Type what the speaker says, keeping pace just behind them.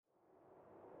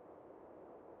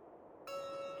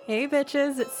Hey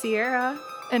bitches, it's Sierra.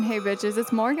 And hey bitches,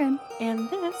 it's Morgan. And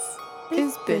this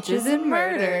Is Bitches and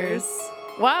Murders.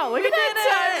 Wow, look at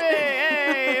that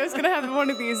timing! Hey, it was gonna happen one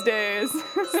of these days.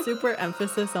 Super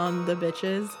emphasis on the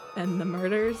bitches and the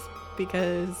murders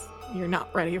because you're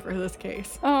not ready for this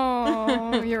case.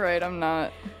 Oh, you're right, I'm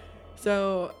not.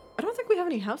 So, I don't think we have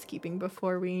any housekeeping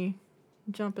before we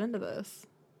jump into this.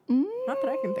 Not that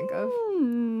I can think of.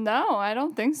 No, I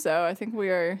don't think so. I think we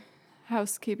are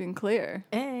housekeeping clear.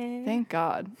 Eh. Thank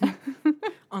God.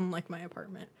 Unlike my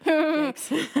apartment.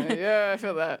 Yikes. Yeah, I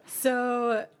feel that.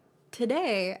 So,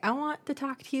 today I want to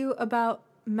talk to you about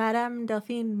Madame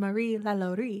Delphine Marie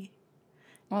Lalaurie.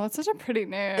 Well, that's such a pretty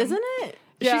name. Isn't it?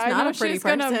 Yeah, she's I not know a pretty she's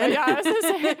person. Yeah, I was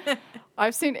gonna say,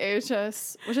 I've seen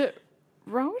AHS. Was it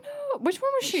Rona? Which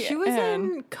one was she in? She was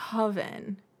in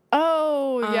Coven.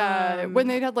 Oh, yeah. When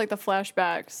they had, like, the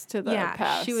flashbacks to the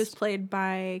past. She was played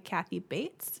by Kathy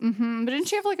Bates. Mm-hmm. But didn't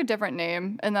she have, like, a different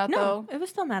name in that, No, though? it was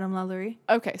still Madame Lalaurie.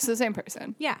 Okay, so the same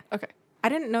person. Yeah. Okay. I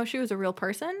didn't know she was a real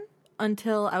person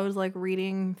until I was, like,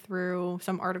 reading through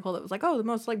some article that was like, oh, the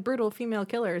most, like, brutal female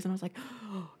killers. And I was like,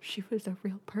 oh, she was a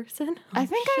real person? Oh, I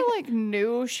think I, like,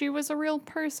 knew she was a real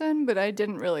person, but I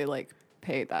didn't really, like,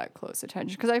 pay that close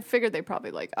attention. Because I figured they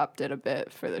probably, like, upped it a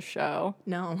bit for the show.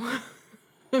 No.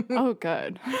 Oh,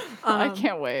 good. I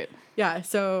can't wait. Yeah,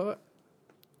 so...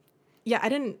 Yeah, I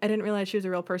didn't realize she was a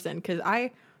real person because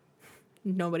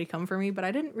nobody come for me, but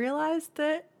I didn't realize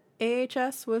that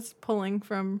AHS was pulling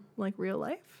from, like, real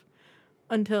life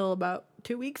until about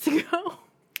 2 weeks ago.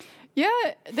 Yeah,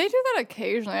 they do that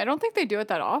occasionally. I don't think they do it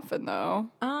that often,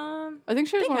 though. I think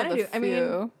she was one of the few. I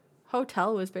mean,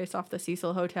 Hotel was based off the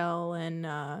Cecil Hotel, and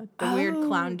the weird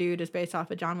clown dude is based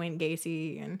off of John Wayne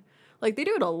Gacy, and like they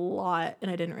do it a lot, and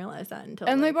I didn't realize that until.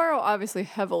 And they borrow obviously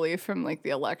heavily from like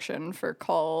the election for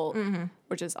Cult,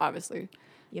 which is obviously,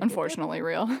 unfortunately,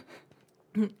 real.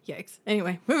 Yikes.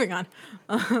 Anyway, moving on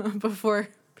before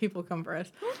people come for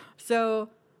us. So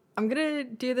I'm gonna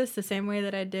do this the same way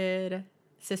that I did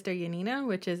Sister Yanina,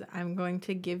 which is I'm going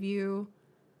to give you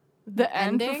The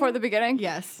end ending before the beginning?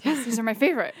 Yes. Yes, these are my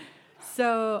favorite.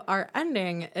 So our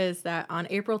ending is that on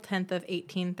April 10th of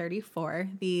 1834,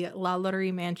 the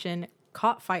Lalaurie mansion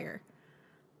caught fire.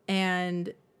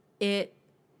 And it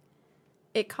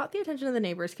caught the attention of the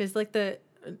neighbors because like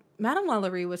Madame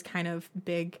Lalaurie was kind of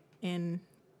big in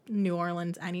New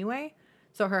Orleans anyway.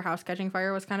 So her house catching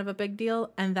fire was kind of a big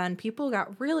deal. And then people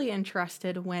got really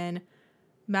interested when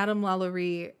Madame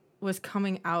Lalaurie was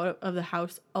coming out of the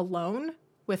house alone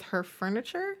with her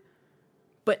furniture,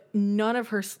 but none of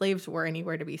her slaves were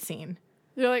anywhere to be seen.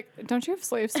 You're like, don't you have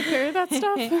slaves to carry that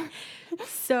stuff?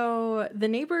 So the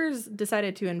neighbors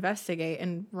decided to investigate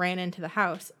and ran into the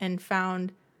house and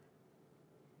found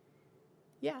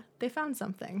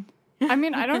something. I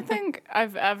mean, I don't think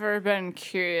I've ever been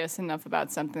curious enough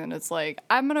about something that's like,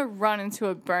 I'm going to run into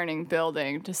a burning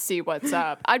building to see what's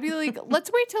up. I'd be like, let's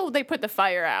wait till they put the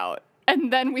fire out.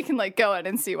 And then we can, like, go in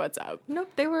and see what's up.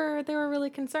 Nope, they were really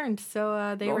concerned.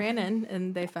 So they ran in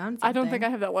and they found something. I don't think I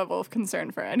have that level of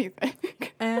concern for anything.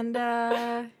 And,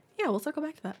 yeah, we'll circle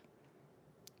back to that.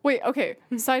 Wait, okay,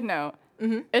 side note.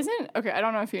 Okay, I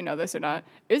don't know if you know this or not.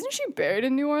 Isn't she buried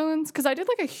in New Orleans? Because I did,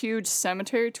 like, a huge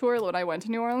cemetery tour when I went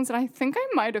to New Orleans, and I think I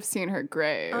might have seen her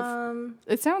grave.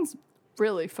 It sounds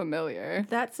really familiar.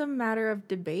 That's a matter of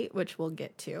debate, which we'll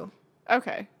get to.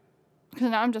 Okay.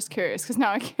 Because now I'm just curious, because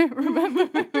now I can't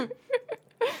remember.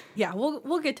 Yeah,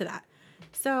 we'll get to that.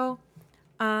 So,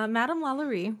 Madame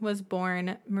Lalaurie was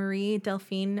born Marie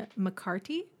Delphine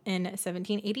McCarty in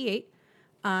 1788.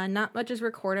 Not much is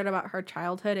recorded about her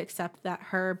childhood, except that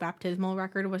her baptismal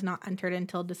record was not entered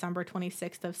until December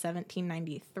 26th of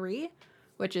 1793,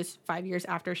 which is 5 years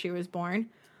after she was born.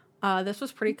 This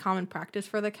was pretty common practice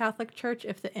for the Catholic Church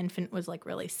if the infant was, like,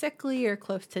 really sickly or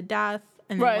close to death.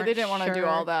 And Right, they didn't want to do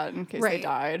all that in case they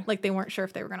died. Like, they weren't sure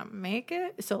if they were going to make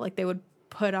it. So, like, they would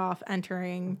put off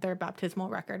entering their baptismal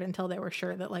record until they were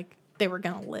sure that, like, they were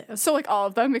going to live. So, like, all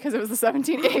of them because it was the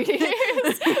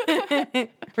 1780s.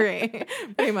 Right,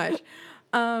 pretty much.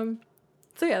 So,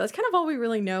 yeah, that's kind of all we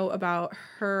really know about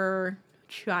her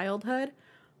childhood.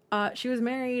 She was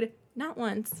married not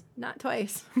once, not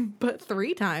twice, but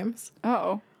 3 times.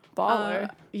 Oh, baller.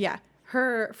 Yeah,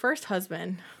 her first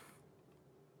husband...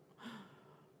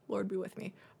 Lord be with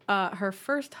me. Her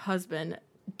first husband,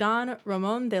 Don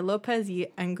Ramon de Lopez y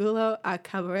Angulo a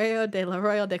Caballero de la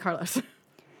Royal de Carlos.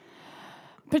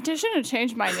 Petition to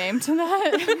change my name to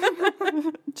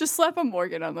that. Just slap a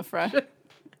Morgan on the front.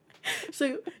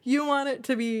 So you want it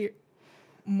to be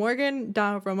Morgan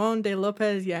Don Ramon de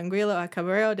Lopez y Angulo a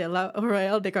Caballero de la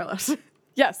Royal de Carlos.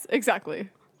 Yes, exactly.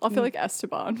 I'll feel like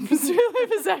Esteban from Suite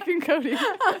Life of Zack and Cody.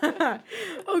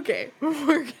 Okay,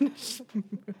 we're gonna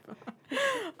move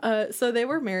on. So they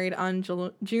were married on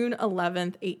June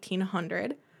 11th,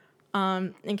 1800.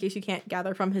 In case you can't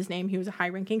gather from his name, he was a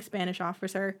high-ranking Spanish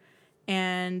officer.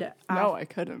 And No, I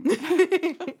couldn't.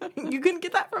 you couldn't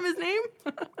get that from his name?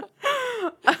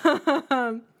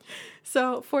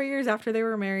 So 4 years after they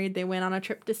were married, they went on a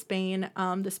trip to Spain.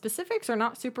 The specifics are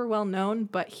not super well known,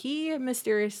 but he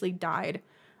mysteriously died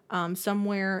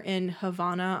somewhere in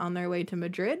Havana on their way to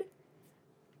Madrid.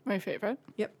 My favorite.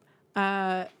 Yep.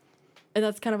 And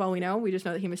that's kind of all we know. We just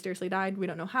know that he mysteriously died. We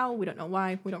don't know how. We don't know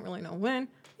why. We don't really know when.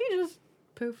 He just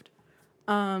poofed.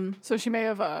 So she may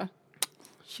have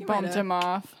bumped him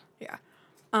off. Yeah.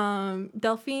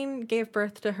 Delphine gave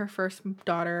birth to her first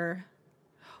daughter.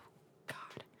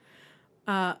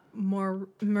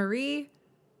 Marie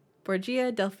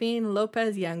Borgia Delphine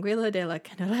Lopez y Anguila de la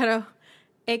Candelero,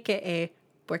 a.k.a.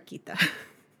 Borquita.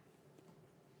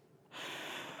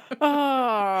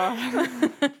 Oh,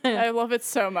 I love it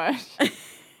so much.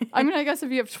 I mean, I guess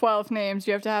if you have 12 names,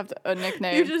 you have to have a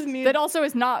nickname. You just need... That also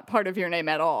is not part of your name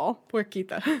at all.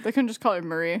 Borquita. They couldn't just call her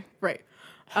Marie. Right.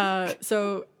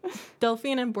 So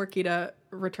Delphine and Borquita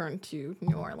returned to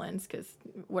New Orleans because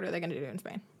what are they going to do in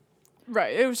Spain?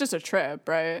 Right. It was just a trip,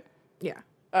 right? Yeah.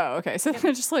 Oh, okay. So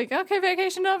they're just like, okay,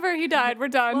 vacation over. He died. We're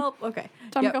done. Well, okay.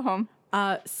 Time to go home.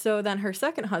 So then her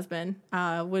second husband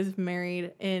was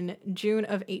married in June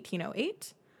of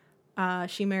 1808.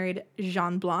 She married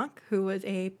Jean Blanc, who was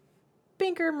a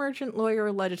banker, merchant,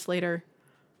 lawyer, legislator.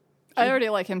 I already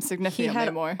like him He significantly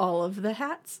had more. all of the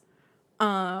hats.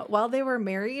 While they were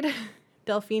married,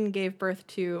 Delphine gave birth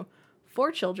to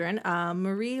 4 children,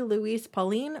 Marie Louise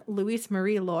Pauline, Louise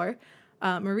Marie Laure,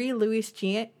 Marie Louise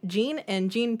Jean, and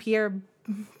Jean-Pierre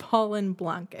Paulin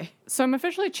Blanque. So I'm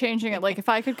officially changing it. Like, if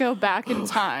I could go back in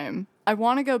time, I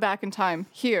want to go back in time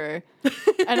here,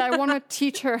 and I want to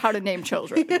teach her how to name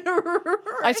children.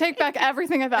 I take back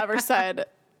everything I've ever said.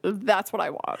 That's what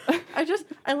I want.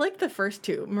 I like the first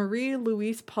 2, Marie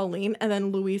Louise Pauline, and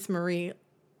then Louise Marie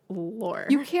Laure.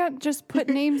 You can't just put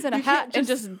names in a hat and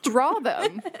just draw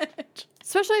them.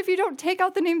 Especially if you don't take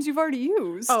out the names you've already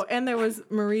used. Oh, and there was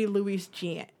Marie Louise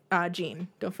Jean.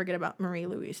 Don't forget about Marie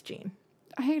Louise Jean.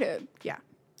 I hate it. Yeah.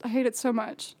 I hate it so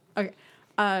much. Okay.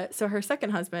 So her second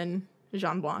husband,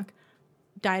 Jean Blanc,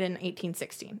 died in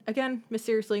 1816. Again,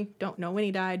 mysteriously, don't know when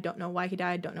he died, don't know why he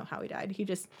died, don't know how he died. He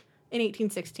just, in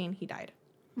 1816, he died.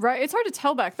 Right. It's hard to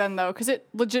tell back then, though, because it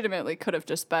legitimately could have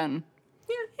just been...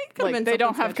 Yeah, it could have been they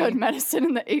don't have sketchy. good medicine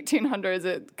in the 1800s.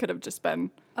 It could have just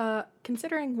been...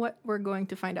 Considering what we're going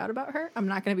to find out about her, I'm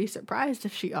not going to be surprised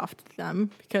if she offed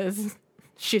them because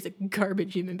she's a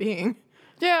garbage human being.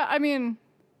 Yeah, I mean,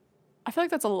 I feel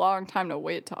like that's a long time to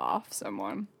wait to off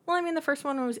someone. Well, I mean, the first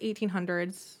one was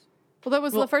 1800s. Well,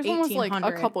 the first one was like a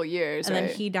 1800, couple years, and right?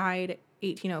 then he died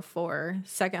 1804.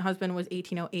 Second husband was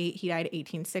 1808. He died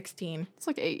 1816. It's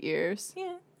like 8 years.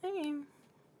 Yeah, I mean,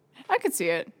 I could see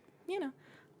it. you know.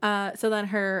 So then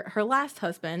her last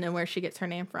husband, and where she gets her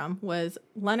name from, was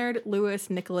Leonard Louis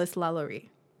Nicholas Lalaurie.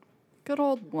 Good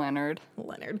old Leonard.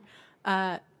 Leonard.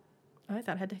 I thought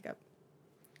I had to hiccup.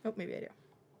 Oh, maybe I do.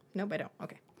 Nope, I don't.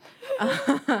 Okay.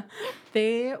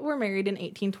 They were married in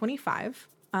 1825.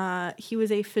 He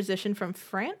was a physician from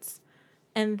France,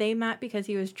 and they met because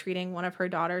he was treating one of her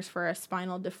daughters for a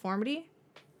spinal deformity.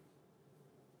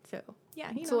 So,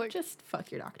 yeah, just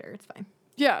fuck your doctor. It's fine.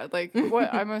 Yeah, like,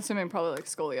 what? I'm assuming probably like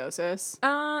scoliosis.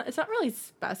 It's not really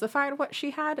specified what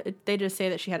she had. They just say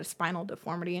that she had a spinal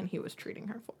deformity, and he was treating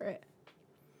her for it.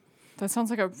 That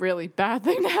sounds like a really bad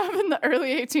thing to have in the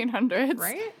early 1800s.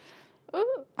 Right?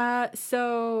 Ooh.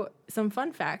 So some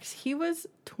fun facts. He was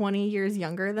 20 years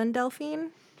younger than Delphine.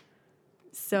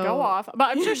 So Go off.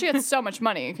 But I'm sure she had so much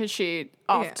money because she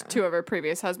offed 2 of her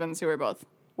previous husbands who were both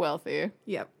wealthy.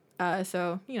 Yep.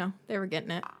 So, they were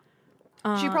getting it.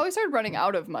 She probably started running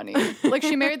out of money. Like,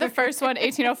 she married the first one,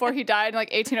 1804, he died. In,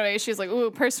 like, 1808, she's like,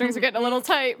 ooh, purse strings are getting a little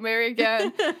tight. Marry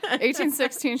again.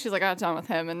 1816, she's like, I'm done with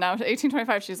him. And now,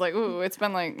 1825, she's like, ooh, it's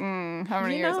been like, how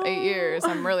many years? 8 years.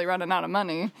 I'm really running out of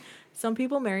money. Some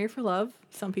people marry for love.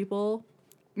 Some people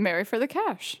marry for the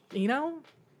cash.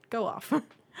 Go off.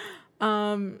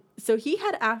 So he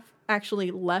had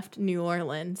actually left New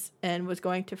Orleans and was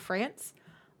going to France.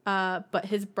 But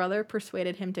his brother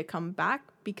persuaded him to come back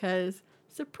because,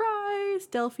 surprise,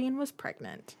 Delphine was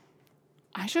pregnant.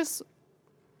 I just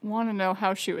want to know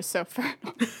how she was so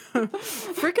fertile.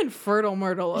 Freaking fertile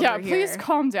Myrtle over here. Yeah, please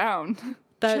calm down.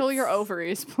 Chill your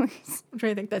ovaries, please. I'm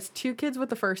trying to think. That's 2 kids with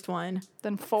the first one.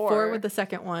 Then 4. 4 with the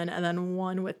second one, and then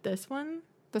 1 with this one.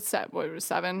 What was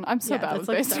 7? I'm so bad with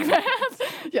like basic math.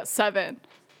 Yeah, 7.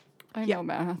 I know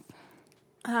math.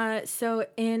 So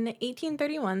in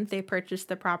 1831, they purchased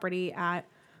the property at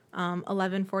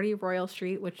 1140 Royal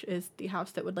Street, which is the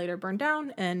house that would later burn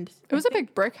down. And It was a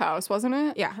big brick house, wasn't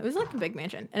it? yeah, it was like a big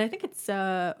mansion. And I think it's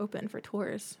open for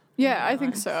tours. Yeah, I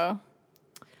think so.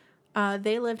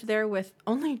 They lived there with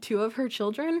only 2 of her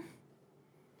children.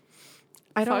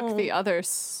 Fuck the other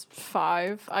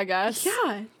 5, I guess.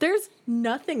 Yeah, there's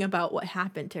nothing about what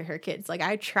happened to her kids. Like,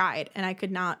 I tried, and I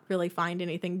could not really find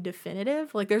anything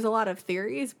definitive. Like, there's a lot of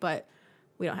theories, but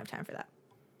we don't have time for that.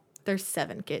 There's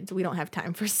 7 kids. We don't have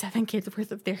time for 7 kids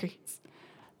worth of theories.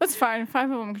 That's fine.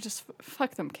 5 of them could just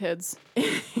fuck them kids.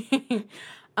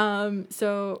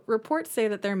 So reports say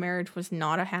that their marriage was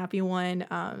not a happy one.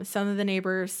 Some of the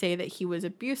neighbors say that he was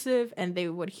abusive, and they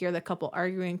would hear the couple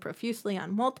arguing profusely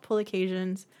on multiple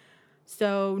occasions.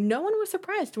 So no one was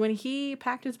surprised when he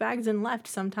packed his bags and left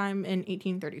sometime in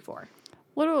 1834.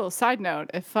 Little side note,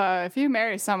 if you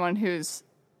marry someone whose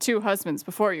 2 husbands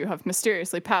before you have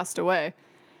mysteriously passed away,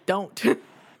 Don't.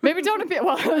 maybe don't abuse.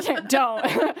 Well, don't.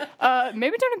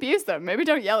 Maybe don't abuse them. Maybe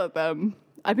don't yell at them.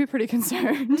 I'd be pretty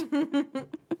concerned.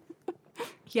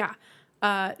 Yeah.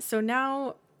 So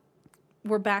now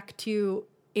we're back to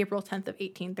April 10th of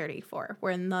 1834,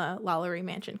 when the Lalaurie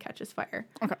mansion catches fire.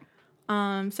 Okay.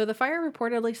 So the fire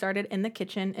reportedly started in the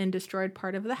kitchen and destroyed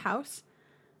part of the house.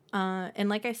 And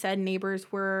like I said,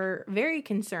 neighbors were very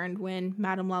concerned when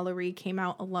Madame Lalaurie came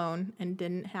out alone and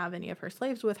didn't have any of her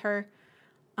slaves with her.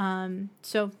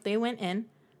 So they went in.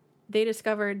 They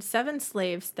discovered 7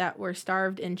 slaves that were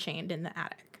starved and chained in the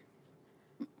attic.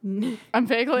 I'm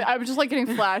just like getting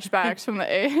flashbacks from the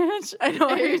age. I know,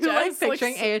 you're AHS, like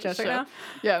picturing AHS right now.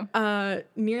 Yeah.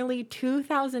 Nearly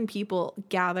 2,000 people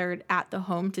gathered at the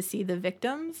home to see the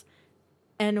victims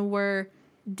and were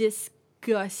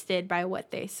disgusted by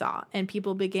what they saw. And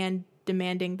people began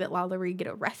demanding that Lalaurie get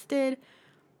arrested.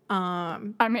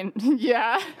 I mean,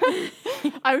 yeah.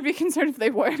 I would be concerned if they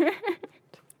weren't.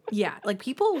 Yeah, like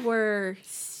people were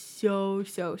so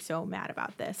mad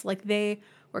about this. Like they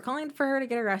were calling for her to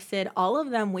get arrested. All of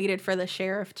them waited for the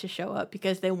sheriff to show up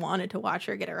because they wanted to watch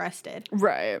her get arrested.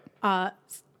 Right.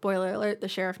 Spoiler alert, the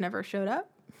sheriff never showed up.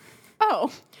 Oh.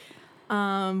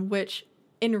 Which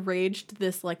enraged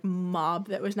this like mob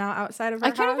that was now outside of her I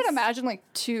can't house. even imagine like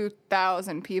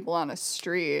 2,000 people on a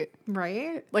street.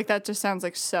 Right? Like that just sounds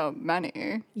like so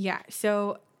many. Yeah.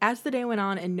 So as the day went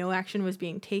on and no action was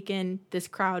being taken, this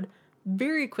crowd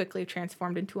very quickly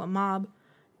transformed into a mob,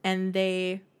 and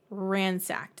they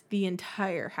ransacked the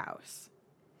entire house.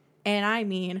 And I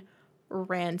mean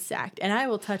ransacked. And I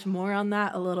will touch more on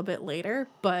that a little bit later,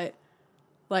 but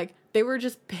like they were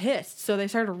just pissed. So they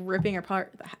started ripping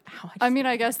apart the house. I mean,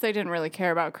 I guess they didn't really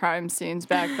care about crime scenes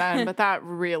back then, but that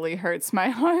really hurts my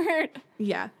heart.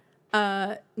 Yeah.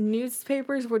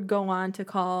 Newspapers would go on to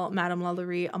call Madame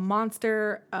Lalaurie a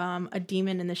monster, a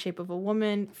demon in the shape of a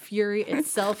woman. Fury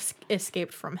itself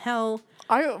escaped from hell.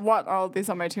 I want all of these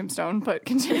on my tombstone, but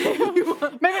continue.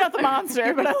 Maybe not the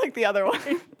monster, but I like the other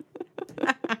one.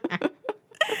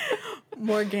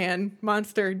 Morgan,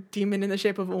 monster, demon in the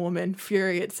shape of a woman.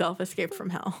 Fury itself escaped from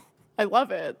hell. I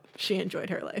love it. She enjoyed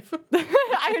her life.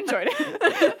 I enjoyed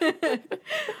it.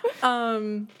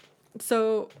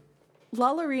 So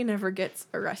Lalaurie never gets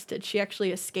arrested. She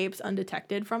actually escapes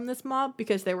undetected from this mob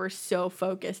because they were so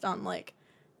focused on like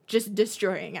just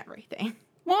destroying everything.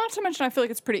 Well, not to mention, I feel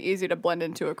like it's pretty easy to blend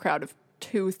into a crowd of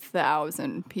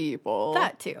 2,000 people.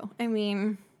 That too. I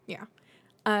mean, yeah.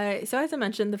 So as I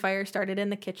mentioned, the fire started in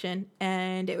the kitchen,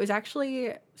 and it was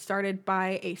actually started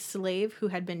by a slave who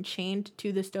had been chained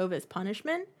to the stove as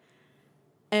punishment.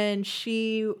 And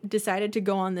she decided to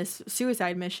go on this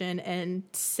suicide mission and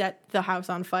set the house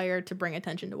on fire to bring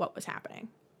attention to what was happening.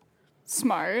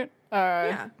 Smart.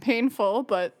 Yeah. Painful,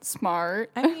 but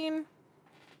smart. I mean,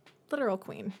 literal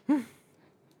queen.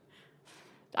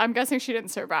 I'm guessing she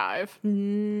didn't survive. I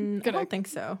don't think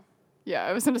so. Yeah,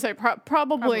 I was going to say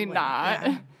probably not.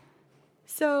 Yeah.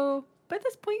 So, by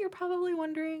this point, you're probably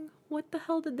wondering, what the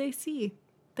hell did they see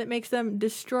that makes them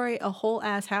destroy a whole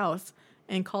ass house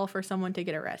and call for someone to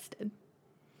get arrested?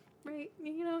 Right?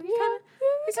 You know, you're kind of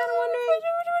wondering.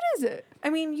 What is it?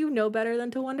 I mean, you know better than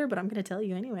to wonder, but I'm going to tell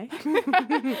you anyway.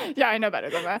 Yeah, I know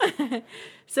better than that.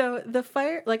 So, the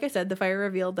fire, like I said, the fire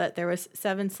revealed that there was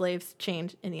 7 slaves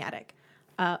chained in the attic.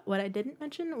 What I didn't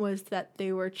mention was that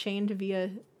they were chained via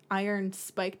iron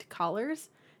spiked collars.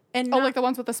 And like the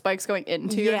ones with the spikes going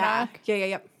into your neck?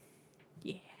 Yeah.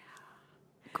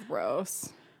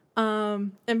 Gross.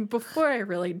 And before I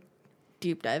really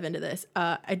deep dive into this,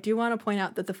 I do want to point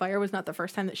out that the fire was not the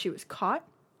first time that she was caught.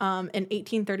 In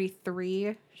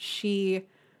 1833,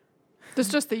 This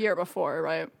is just the year before,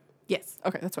 right? Yes.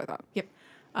 Okay, that's what I thought.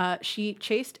 Yep. She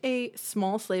chased a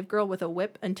small slave girl with a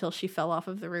whip until she fell off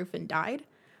of the roof and died.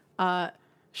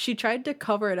 She tried to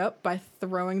cover it up by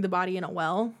throwing the body in a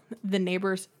well. The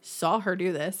neighbors saw her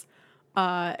do this,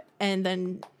 and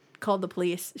then called the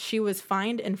police. She was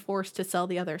fined and forced to sell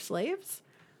the other slaves,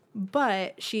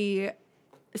 but she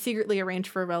secretly arranged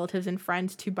for relatives and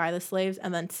friends to buy the slaves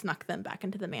and then snuck them back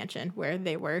into the mansion, where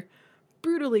they were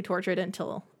brutally tortured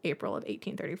until April of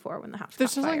 1834 when the house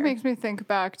This caught just fire. like makes me think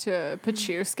back to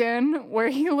Pachuskin, where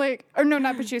he like, or no,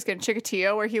 not Pachuskin,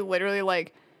 Chikatilo, where he literally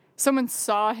like, someone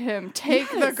saw him take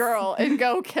the Yes. girl and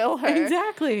go kill her.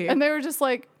 Exactly. And they were just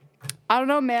like, I don't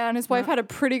know, man. His wife had a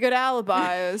pretty good alibi.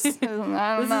 I don't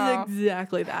know. This is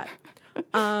exactly that.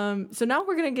 So now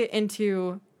we're going to get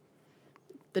into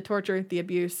the torture, the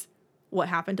abuse, what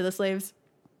happened to the slaves.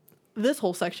 This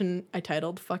whole section I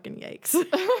titled "Fucking Yikes,"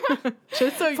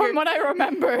 just so From what I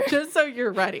remember. just so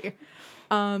you're ready.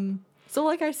 So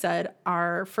like I said,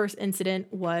 our first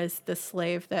incident was the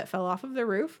slave that fell off of the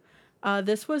roof.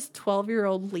 This was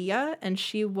 12-year-old Leah, and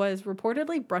she was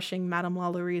reportedly brushing Madame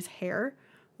Lalaurie hair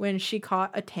when she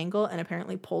caught a tangle and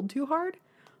apparently pulled too hard.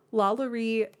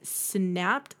 Lalaurie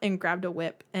snapped and grabbed a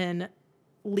whip, and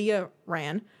Leah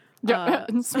ran. Yeah,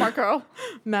 smart girl.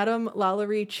 Madame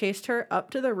Lalaurie chased her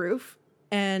up to the roof,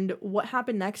 and what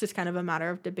happened next is kind of a matter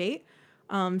of debate.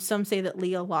 Some say that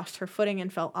Leah lost her footing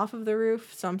and fell off of the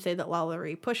roof. Some say that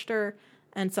Lalaurie pushed her,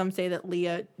 and some say that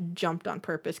Leah jumped on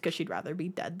purpose because she'd rather be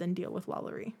dead than deal with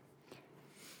Lalaurie.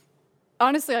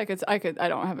 Honestly, I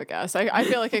don't have a guess. I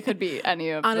feel like it could be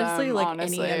any of Honestly, them. like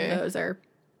any of those are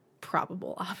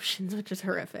probable options, which is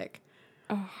horrific.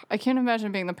 I can't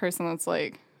imagine being the person that's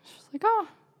like, she's like, oh,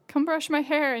 come brush my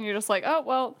hair. And you're just like, oh,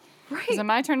 well, is it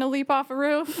my turn to leap off a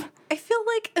roof? I feel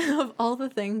like of all the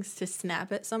things to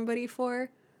snap at somebody for,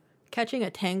 catching a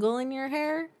tangle in your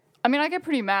hair. I mean, I get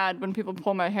pretty mad when people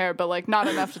pull my hair, but like not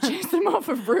enough to chase them off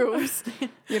of roofs.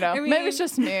 You know, maybe it's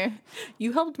just me.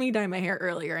 You helped me dye my hair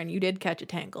earlier, and you did catch a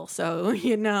tangle, so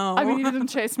you know. I mean, you didn't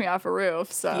chase me off a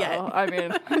roof, so Yeah. I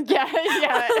mean, yeah.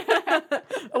 I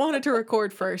wanted to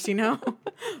record first, you know.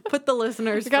 Put the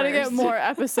listeners. You gotta first. get more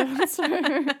episodes.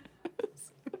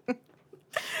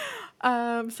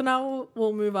 So now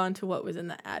we'll move on to what was in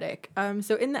the attic.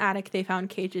 So in the attic, they found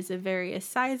cages of various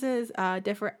sizes,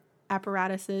 different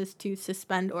apparatuses to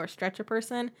suspend or stretch a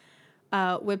person,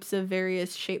 whips of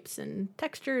various shapes and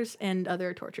textures, and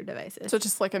other torture devices. So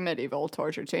just like a medieval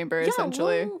torture chamber,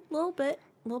 essentially. A little bit.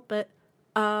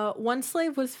 One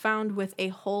slave was found with a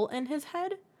hole in his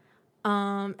head.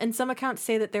 And some accounts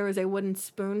say that there was a wooden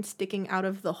spoon sticking out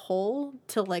of the hole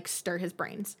to like stir his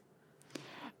brains.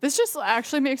 This just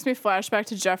actually makes me flash back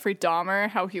to Jeffrey Dahmer,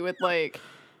 how he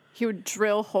would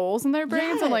drill holes in their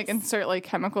brains and like Yes. insert like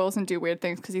chemicals and do weird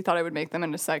things because he thought it would make them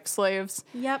into sex slaves.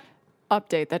 Yep.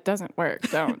 Update, that doesn't work.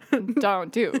 Don't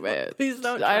do it. Please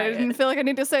don't try I didn't it. feel like I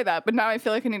need to say that, but now I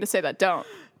feel like I need to say that. Don't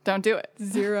do it.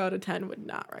 0 out of 10 would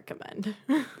not recommend.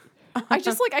 I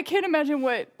just like I can't imagine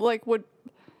what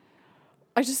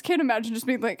I just can't imagine just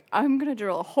being like, I'm gonna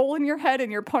drill a hole in your head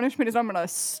and your punishment is I'm gonna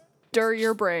stir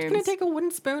your brains. I'm gonna take a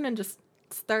wooden spoon and just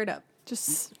stir it up.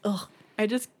 Just Ugh. I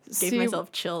just gave See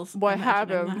myself chills. what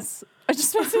imagining happens. I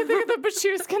just makes me think of the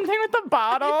Pachuskin thing with the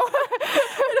bottle.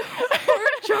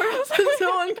 Charles is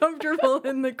so uncomfortable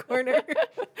in the corner.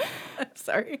 I'm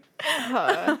sorry.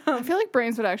 I feel like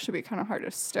brains would actually be kind of hard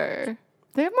to stir.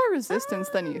 They have more resistance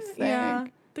than you think. Yeah,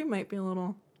 they might be a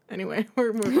little. Anyway,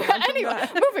 we're moving on. from Anyway,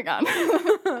 that.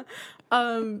 moving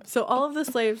on. So all of the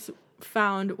slaves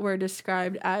found were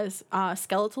described as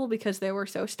skeletal because they were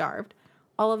so starved.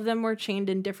 All of them were chained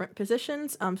in different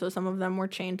positions. So some of them were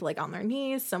chained like on their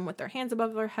knees, some with their hands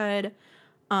above their head.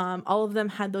 All of them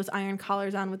had those iron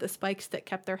collars on with the spikes that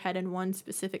kept their head in one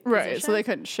specific position. Right, so they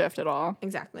couldn't shift at all.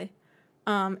 Exactly.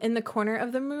 In the corner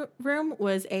of the room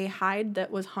was a hide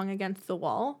that was hung against the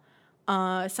wall.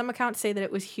 Some accounts say that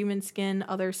it was human skin.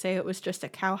 Others say it was just a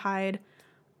cow hide.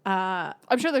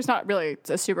 I'm sure there's not really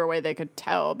a super way they could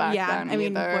tell back then. I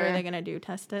mean, either. what are they going to do?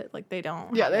 Test it? Like, they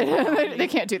don't. Yeah, they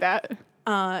can't do that.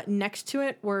 Next to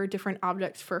it were different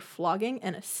objects for flogging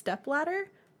and a stepladder.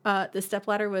 The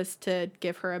stepladder was to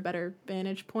give her a better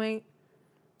vantage point.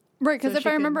 Right, because So if she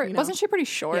I could, remember, you know- wasn't she pretty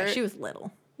short? Yeah, she was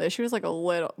little. She was like a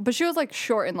little, but she was like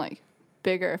short and like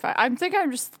bigger. I'm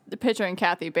just picturing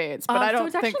Kathy Bates, but I so don't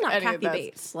it's actually think not any Kathy of that.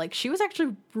 Bates. Like, she was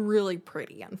actually really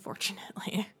pretty,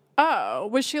 unfortunately. Oh,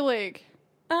 was she like?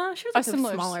 She was A like a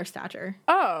similar smaller stature.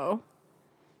 Oh,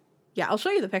 Yeah, I'll show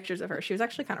you the pictures of her. She was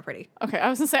actually kind of pretty. okay. I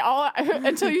was gonna say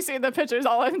until you see the pictures,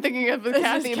 all I'm thinking of is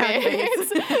Kathy Kathy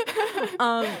Bates.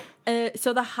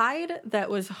 So the hide that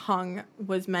was hung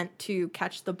was meant to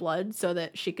catch the blood so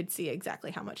that she could see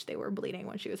exactly how much they were bleeding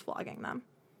when she was flogging them.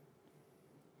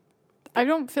 I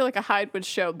don't feel like a hide would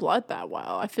show blood that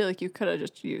well. I feel like you could have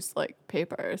just used like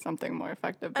paper or something more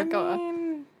effective. But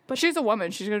But she's a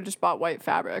woman. She's gonna just bought white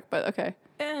fabric. But okay,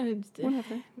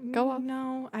 whatever. Go on.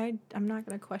 No, I'm not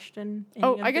gonna question.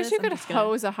 I guess you could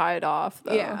hose a hide off.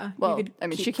 Though. Yeah, Well, you could I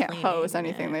mean, she keep can't hose cleaning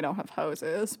anything. it. They don't have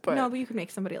hoses. But No, but you could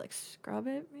make somebody like scrub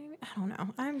it. Maybe I don't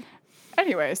know.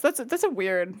 anyways, that's a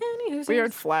weird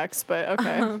flex. But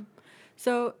okay.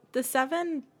 So the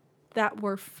 7 that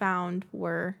were found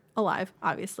were alive,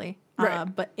 obviously. Right.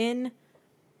 But in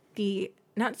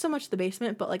not so much the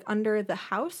basement, but like under the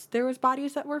house, there was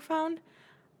bodies that were found.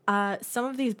 Some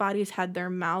of these bodies had their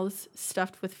mouths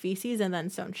stuffed with feces and then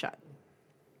sewn shut.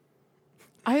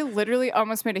 I literally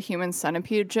almost made a human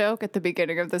centipede joke at the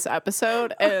beginning of this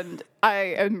episode, and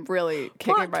I am really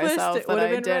kicking Plot twist, myself it that would've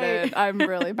I been did right. it. I'm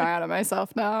really mad at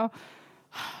myself now.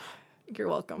 You're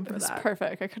welcome for It's that.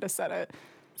 perfect. I could have said it.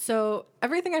 So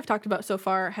everything I've talked about so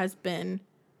far has been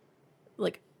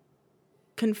like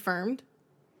confirmed.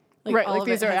 Right, all like of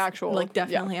these it are has, actual- like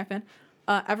definitely yeah. happened.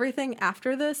 Everything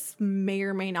after this may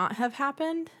or may not have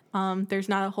happened. There's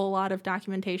not a whole lot of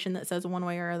documentation that says one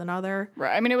way or another.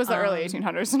 Right. I mean, it was the early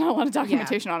 1800s, so not a lot of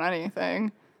documentation on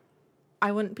anything.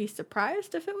 I wouldn't be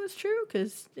surprised if it was true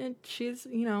because she's,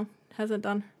 hasn't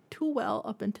done too well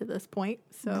up until this point.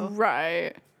 So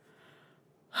Right.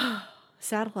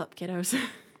 saddle up, kiddos.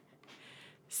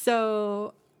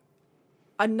 So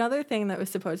another thing that was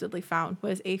supposedly found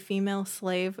was a female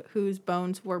slave whose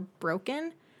bones were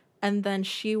broken, and then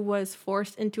she was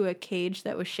forced into a cage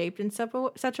that was shaped in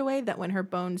such a way that when her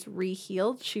bones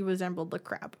re-healed, she resembled a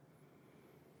crab.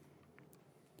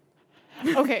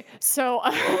 Okay, so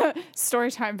story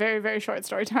time, very, very short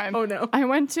story time. Oh, no. I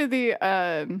went to the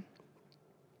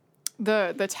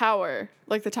tower,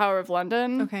 like the Tower of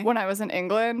London, Okay. when I was in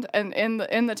England, and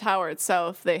in the tower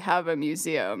itself, they have a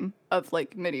museum of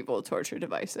like medieval torture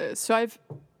devices. So I've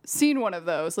seen one of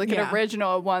those, like Yeah. an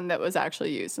original one that was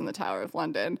actually used in the Tower of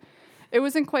London. It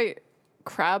wasn't quite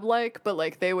crab-like, but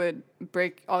like they would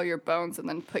break all your bones and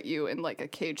then put you in like a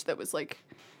cage that was like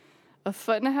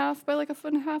 1.5 by like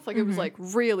 1.5. Like it was like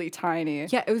really tiny.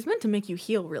 Yeah, it was meant to make you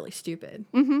heal really stupid.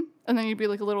 And then you'd be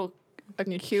like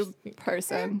a cube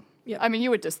person. Yep. I mean, you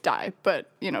would just die,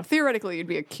 but theoretically you'd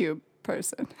be a cube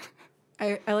person.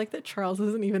 I like that Charles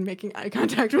isn't even making eye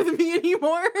contact with me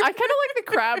anymore. I kind of like the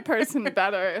crab person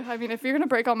better. I mean, if you're gonna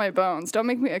break all my bones, don't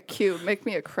make me a cube, make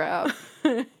me a crab.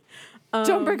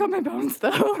 Don't break all my bones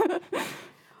though.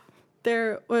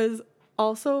 There was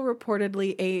also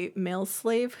reportedly a male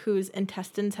slave whose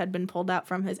intestines had been pulled out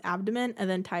from his abdomen and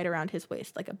then tied around his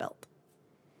waist like a belt.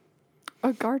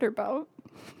 A garter belt.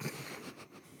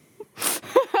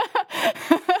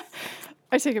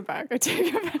 I take it back.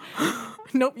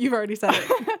 Nope, you've already said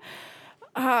it.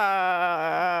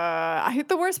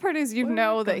 The worst part is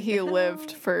that he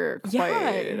lived for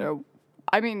quite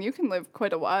I mean, you can live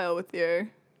quite a while with your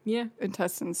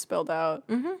intestines spilled out.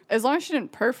 As long as you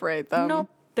didn't perforate them. Nope,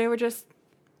 they were just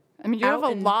I mean, you have a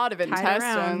out and lot of tied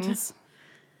around. intestines.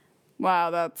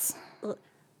 Wow, that's...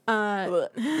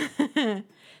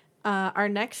 our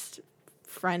next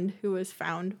friend who was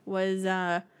found was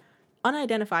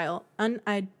unidentifiable.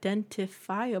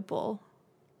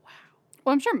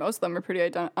 Well, I'm sure most of them are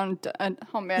pretty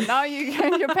oh man, now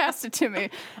you passed it to me.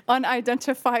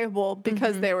 Unidentifiable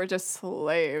because they were just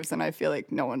slaves, and I feel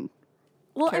like no one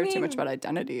cared too much about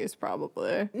identities,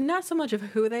 probably. Not so much of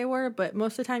who they were, but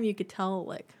most of the time you could tell,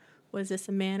 like, was this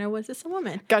a man or was this a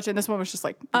woman? Gotcha. And this one was just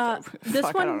like, This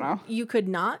fuck, one I don't know. you could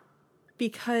not,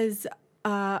 because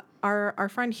our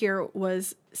friend here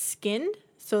was skinned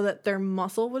so that their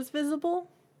muscle was visible,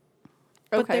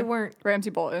 but they weren't. Ramsay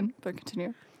Bolton, but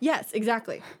continue. Yes,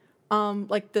 exactly.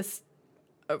 Like this,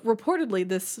 reportedly,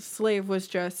 this slave was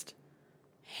just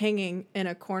hanging in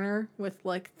a corner with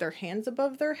like their hands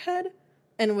above their head,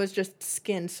 and was just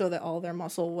skinned so that all their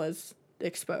muscle was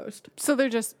exposed. So they're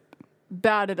just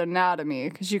bad at anatomy,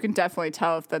 because you can definitely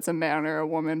tell if that's a man or a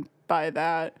woman by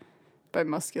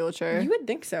musculature. You would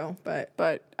think so, but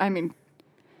I mean,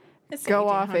 it's go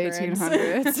off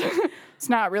 1800s. 1800s. It's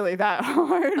not really that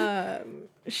hard.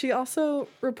 She also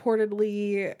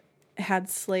reportedly had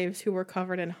slaves who were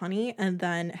covered in honey and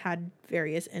then had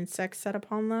various insects set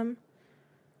upon them.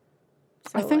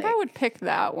 So, I think I like, would pick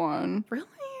that one. Really?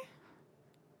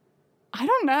 I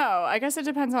don't know. I guess it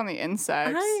depends on the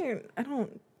insects. I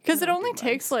don't. Because it only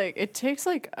takes like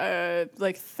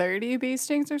 30 bee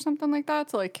stings or something like that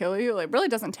to like kill you. Like really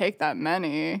doesn't take that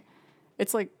many.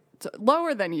 It's like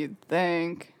lower than you'd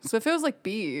think. So if it was like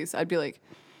bees, I'd be like,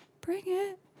 bring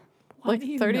it. Why Like do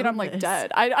you 30 know and I'm like this?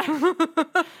 dead. I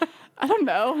don't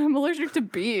know. I'm allergic to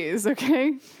bees,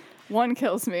 okay? One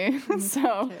kills me. So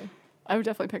Okay. I would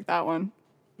definitely pick that one.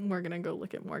 We're gonna go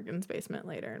look at Morgan's basement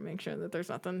later and make sure that there's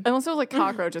nothing. Unless it was like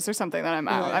cockroaches or something, then I'm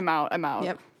out. Yeah. I'm out.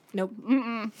 Yep. Nope.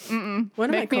 One of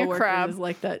Make my me a coworkers crab. is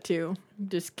like that too.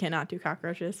 Just cannot do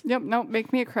cockroaches. Yep, nope,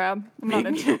 make me a crab. I'm not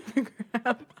into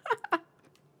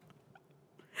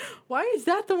Why is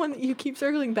that the one that you keep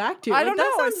circling back to? I don't that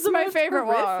know. sounds It's the my most favorite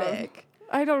horrific.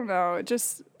 one. I don't know. It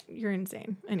just, You're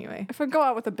insane. Anyway. if I go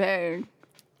out with a bang.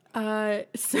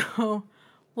 So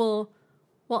we'll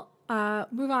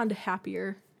move on to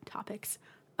happier topics.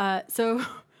 So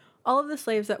all of the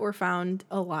slaves that were found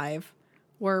alive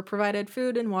were provided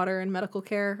food and water and medical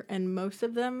care, and most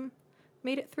of them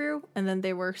made it through, and then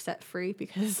they were set free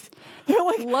because They're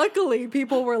like, luckily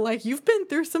people were like, you've been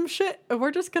through some shit,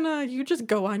 and you just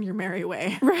go on your merry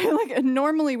way. right, like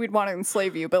normally we'd want to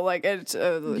enslave you, but like you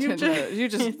ju-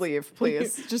 just leave,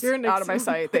 please. Just You're an out of my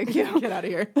sight, thank you. Get out of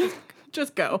here.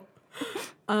 Just go.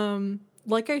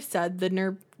 Like I said, the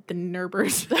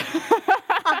Nurbers.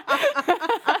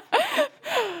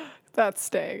 That's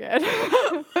staying in.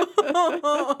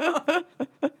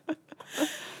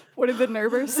 What did the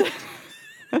Nurbers say?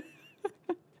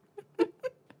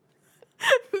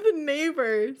 The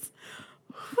neighbors.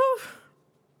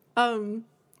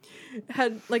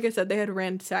 Had, like I said, they had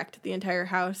ransacked the entire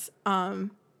house. And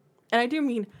I do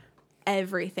mean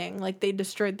everything. Like, they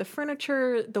destroyed the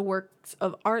furniture, the works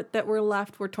of art that were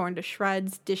left were torn to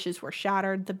shreds, dishes were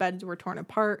shattered, the beds were torn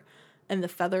apart, and the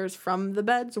feathers from the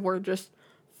beds were just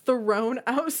thrown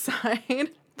outside.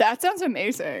 That sounds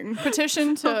amazing.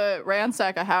 Petition to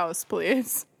ransack a house,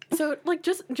 please. So, like,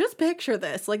 just picture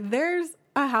this. Like, there's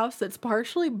a house that's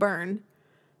partially burned,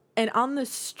 and on the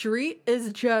street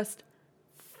is just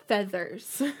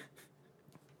feathers.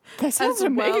 That sounds As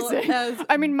well amazing. as-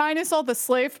 I mean, minus all the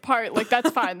slave part, like that's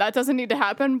fine. That doesn't need to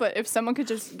happen. But if someone could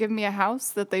just give me a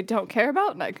house that they don't care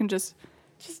about, and I can just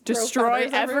throw destroy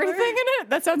feathers everything everywhere. in it,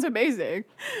 that sounds amazing.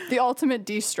 The ultimate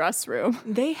de-stress room.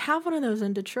 They have one of those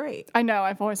in Detroit. I know.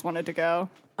 I've always wanted to go.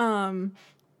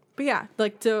 But yeah,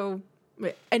 like, so,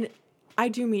 and I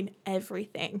do mean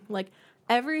everything. Like,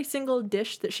 every single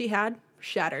dish that she had,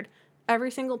 shattered.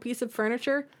 Every single piece of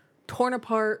furniture, torn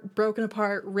apart, broken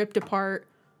apart, ripped apart.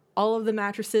 All of the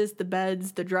mattresses, the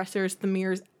beds, the dressers, the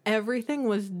mirrors, everything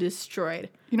was destroyed.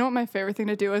 You know what my favorite thing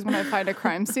to do is when I find a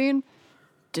crime scene?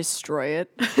 Destroy it.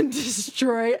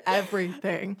 Destroy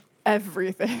everything.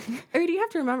 Everything. I mean, you have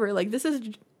to remember, like,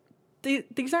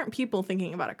 these aren't people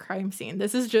thinking about a crime scene.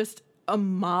 This is just a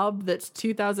mob that's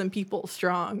 2,000 people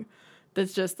strong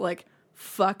that's just like,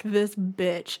 fuck this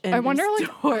bitch. And I wonder, just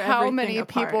like, tore how everything many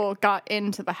apart. people got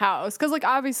into the house. Because, like,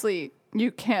 obviously, you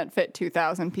can't fit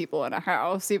 2,000 people in a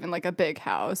house, even, like, a big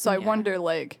house. So I Yeah. wonder,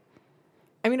 like...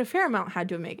 I mean, a fair amount had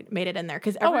to have made it in there.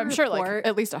 Because Oh, I'm sure, like,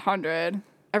 at least 100.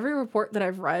 every report that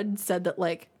I've read said that,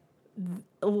 like,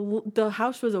 the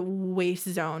house was a waste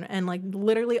zone. And, like,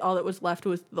 literally all that was left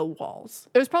was the walls.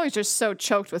 It was probably just so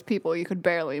choked with people you could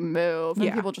barely move. And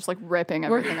Yeah. people just, like, ripping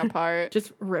everything apart.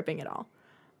 Just ripping it all.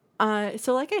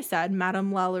 So like I said,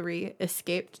 Madame Lalaurie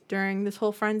escaped during this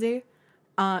whole frenzy.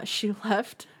 She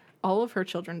left all of her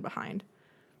children behind.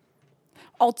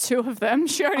 All 2 of them.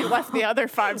 She already left the other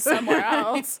 5 somewhere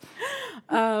else.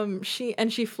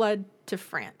 She fled to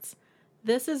France.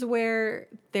 This is where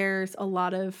there's a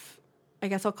lot of, I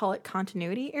guess I'll call it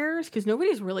continuity errors, because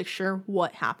nobody's really sure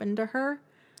what happened to her.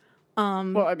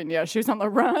 Well, I mean, yeah, she was on the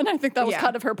run. I think that was Yeah.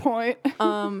 kind of her point.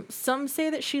 Some say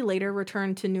that she later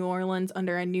returned to New Orleans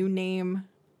under a new name,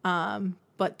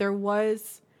 but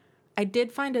I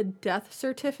did find a death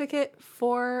certificate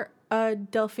for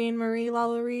Delphine Marie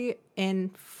Lalaurie in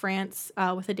France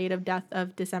with a date of death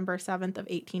of December 7th of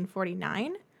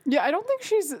 1849. Yeah, I don't think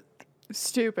she's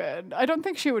stupid. I don't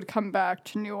think she would come back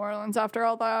to New Orleans after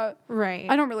all that. Right.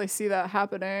 I don't really see that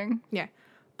happening. Yeah.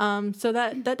 So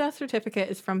that death certificate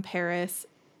is from Paris,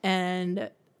 and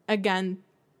again,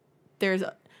 there's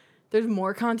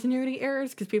more continuity errors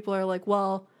because people are like,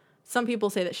 well, some people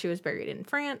say that she was buried in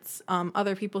France.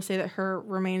 Other people say that her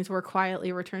remains were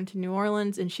quietly returned to New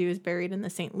Orleans and she was buried in the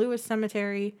St. Louis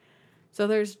cemetery. So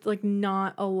there's like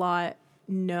not a lot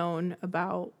known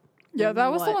about. Yeah,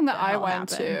 that was the what one that I hell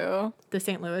went happened. to. The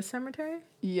St. Louis cemetery?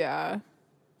 Yeah.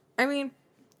 I mean,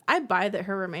 I buy that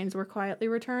her remains were quietly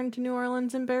returned to New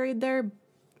Orleans and buried there.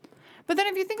 But then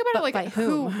if you think about it, like, by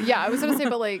whom? Yeah, I was going to say,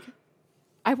 but, like,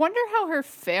 I wonder how her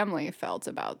family felt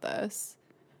about this.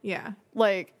 Yeah.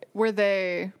 Like, were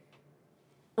they...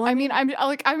 I mean,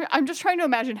 I'm just trying to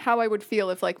imagine how I would feel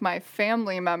if like my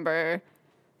family member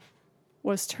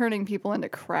was turning people into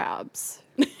crabs.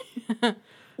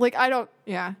 Like I don't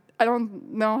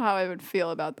know how I would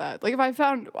feel about that. Like if I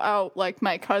found out like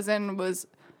my cousin was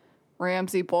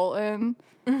Ramsay Bolton,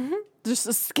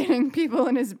 just skinning people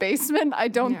in his basement, I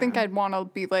don't think I'd want to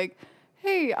be like,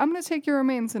 hey, I'm going to take your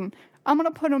remains and I'm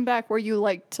going to put them back where you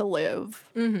like to live.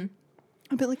 Mm-hmm.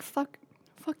 I'd be like, fuck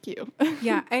you.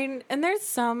 Yeah, and there's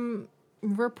some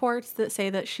reports that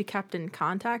say that she kept in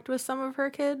contact with some of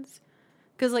her kids.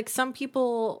 Because, like, some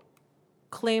people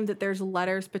claim that there's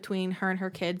letters between her and her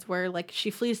kids where, like, she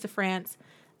flees to France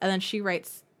and then she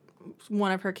writes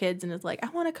one of her kids and is like, I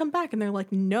want to come back. And they're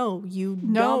like, no, you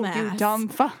dumbass. You dumb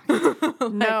fuck.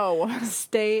 Like, no.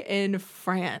 Stay in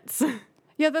France.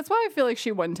 Yeah, that's why I feel like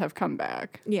she wouldn't have come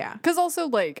back. Yeah. Because also,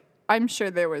 like, I'm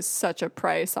sure there was such a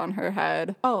price on her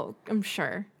head. Oh, I'm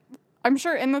sure. I'm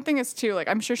sure. And the thing is, too, like,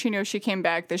 I'm sure she knew if she came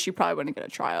back that she probably wouldn't get a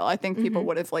trial. I think people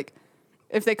would have, like,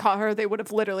 if they caught her, they would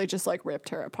have literally just, like, ripped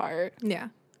her apart. Yeah.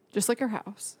 Just like her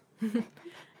house.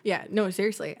 Yeah, no,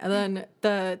 seriously. And then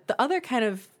the other kind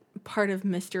of part of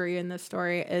mystery in this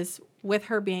story is with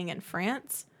her being in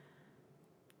France,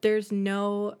 there's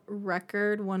no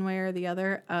record one way or the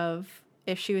other of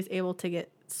if she was able to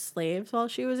get slaves while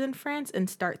she was in France and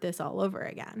start this all over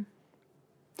again.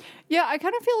 Yeah, I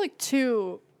kind of feel like,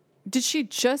 too, did she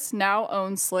just now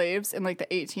own slaves in, like, the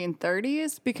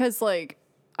 1830s? Because, like,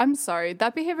 I'm sorry,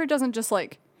 that behavior doesn't just,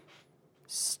 like,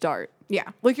 start. Yeah.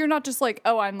 Like, you're not just like,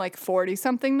 oh, I'm like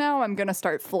 40-something now, I'm going to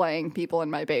start flaying people in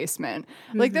my basement.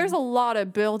 Like, there's a lot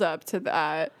of build-up to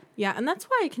that. Yeah, and that's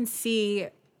why I can see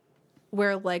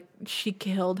where, like, she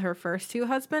killed her first two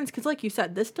husbands. Because, like you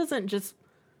said, this doesn't just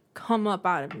come up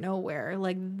out of nowhere.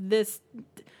 Like, this,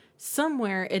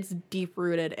 somewhere it's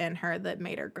deep-rooted in her that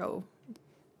made her go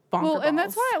bonker Well, and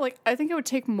balls. that's why, like, I think it would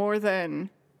take more than,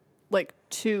 like,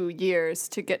 2 years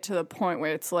to get to the point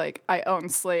where it's like, I own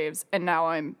slaves, and now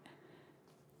I'm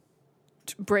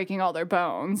breaking all their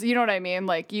bones. You know what I mean?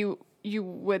 Like, you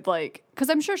would, like, because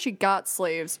I'm sure she got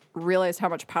slaves, realized how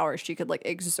much power she could, like,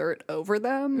 exert over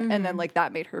them, and then, like,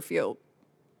 that made her feel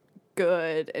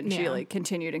good, and she, like,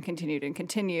 continued and continued and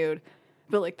continued.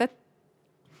 But, like,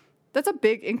 that's a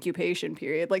big incubation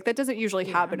period. Like, that doesn't usually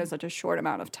happen in such a short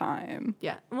amount of time.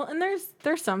 Yeah. Well, and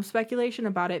there's some speculation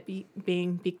about it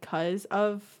being because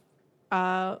of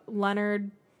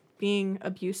Leonard being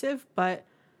abusive, but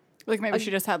Like, maybe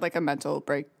she just had, like, a mental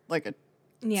break, like a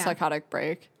psychotic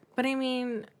break. But I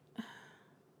mean, I'm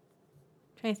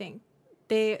trying to think.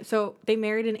 They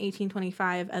married in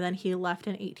 1825, and then he left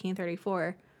in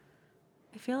 1834.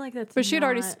 I feel like that's. But she had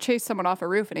already chased someone off a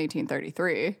roof in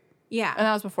 1833. Yeah, And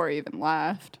that was before he even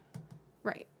left.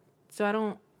 right. So I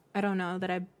don't know that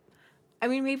I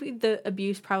mean, maybe the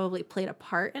abuse probably played a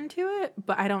part into it,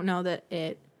 but I don't know that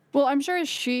it. Well, I'm sure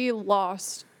she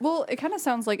lost. Well, it kind of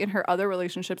sounds like in her other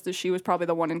relationships that she was probably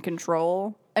the one in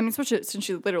control. I mean, especially since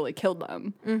she literally killed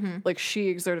them. Mm-hmm. Like, she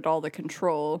exerted all the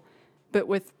control. But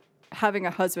with having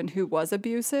a husband who was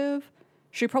abusive,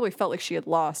 she probably felt like she had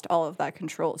lost all of that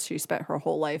control she spent her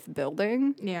whole life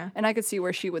building. Yeah. And I could see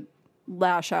where she would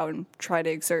lash out and try to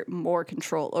exert more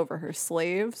control over her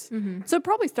slaves. Mm-hmm. So it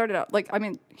probably started out, like, I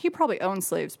mean, he probably owned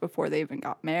slaves before they even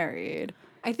got married.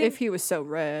 I think if he was so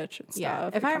rich and stuff. Yeah,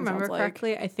 if I remember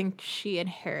correctly, I think she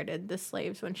inherited the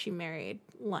slaves when she married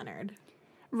Leonard.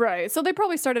 Right. So they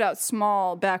probably started out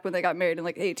small back when they got married in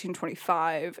like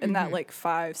 1825, and that like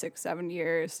 5, 6, 7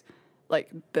 years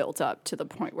like built up to the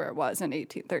point where it was in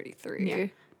 1833. Yeah.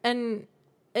 And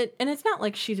it's not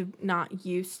like she's not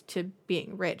used to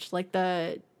being rich. Like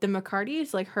the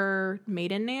McCartys, like her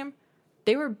maiden name,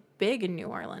 they were big in New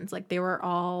Orleans. Like they were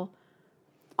all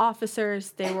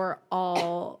officers, they were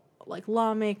all like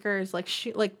lawmakers,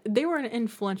 they were an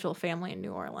influential family in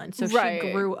New Orleans. So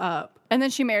she grew up, and then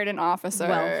she married an officer,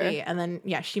 wealthy, and then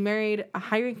she married a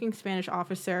high-ranking Spanish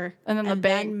officer, and then the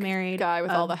bank married guy with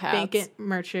all the hats, bank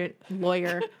merchant,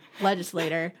 lawyer,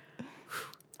 legislator.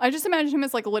 I just imagine him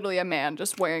as like literally a man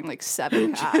just wearing like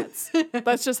 7 hats.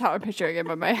 That's just how I'm picturing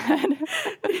him in my head.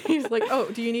 He's like,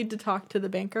 "Oh, do you need to talk to the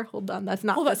banker? Hold on, that's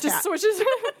not Hold on, just hat. switches."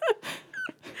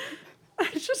 I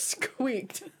just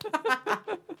squeaked.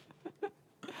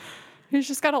 He's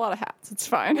just got a lot of hats. It's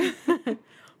fine.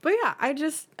 But yeah, I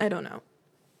don't know.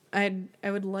 I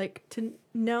would like to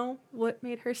know what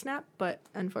made her snap, but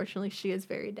unfortunately she is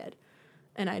very dead.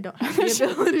 And I don't have the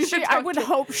ability to talk I would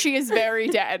hope she is very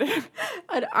dead.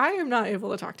 And I am not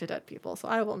able to talk to dead people, so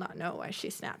I will not know why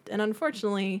she snapped. And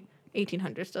unfortunately,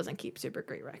 1800s doesn't keep super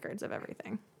great records of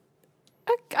everything.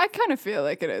 I kind of feel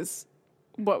like it is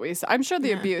what we saw. I'm sure the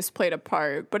Yeah. abuse played a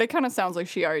part, but it kind of sounds like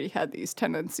she already had these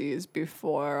tendencies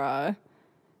before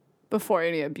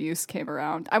any abuse came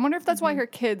around. I wonder if that's why her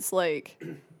kids like.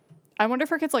 I wonder if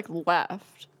her kids like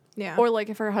left, Yeah. or like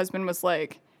if her husband was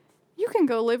like, "You can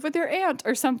go live with your aunt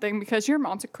or something because your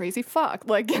mom's a crazy fuck."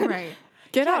 Like, right.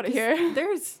 get Yeah, out of 'cause here.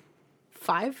 There's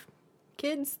 5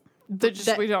 kids.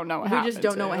 We don't know what happened. We just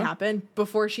don't know what to. happened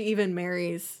before she even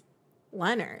marries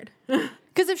Leonard.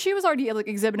 Because if she was already like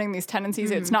exhibiting these tendencies,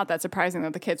 it's not that surprising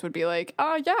that the kids would be like,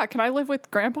 "Oh yeah, can I live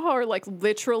with grandpa or like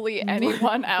literally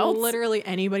anyone else?" Literally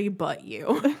anybody but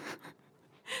you.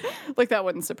 Like that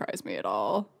wouldn't surprise me at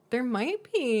all. There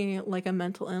might be like a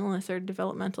mental illness or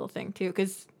developmental thing too,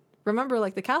 because remember,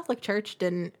 like the Catholic Church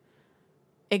didn't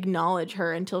acknowledge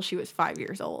her until she was 5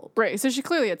 years old. Right. So she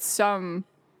clearly had some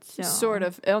So sort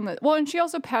of illness. Well, and she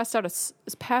also passed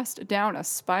down a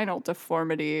spinal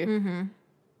deformity. Mm-hmm.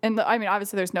 And I mean,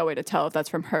 obviously, there's no way to tell if that's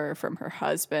from her or from her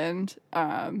husband.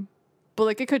 But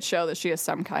like, it could show that she has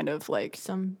some kind of like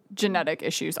some genetic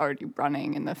issues already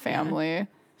running in the family.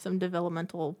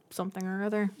 developmental something or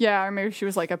other. Yeah, or maybe she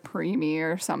was like a preemie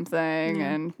or something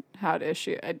and had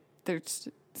issue. It's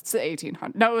the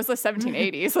 1800s. No, it was the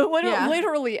 1780s. So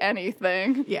literally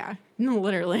anything. Yeah,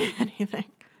 literally anything.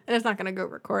 And it's not going to go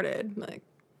recorded. Like,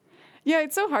 Yeah,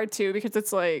 it's so hard too because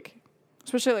it's like,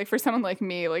 especially like for someone like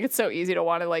me, like it's so easy to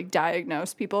want to like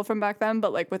diagnose people from back then,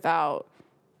 but like without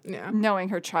yeah. knowing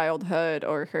her childhood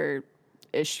or her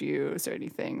issues or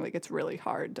anything, like it's really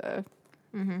hard to.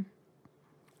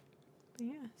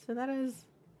 Yeah, so that is.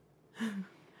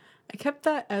 I kept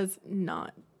that as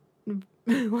not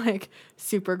like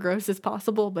super gross as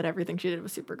possible, but everything she did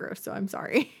was super gross, so I'm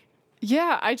sorry.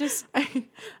 Yeah, I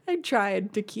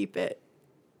tried to keep it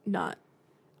not.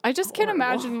 just can't Horrible.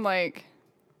 imagine like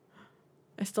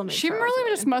I still made she sure I was really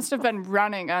really just must have been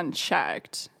running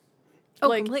unchecked. Oh,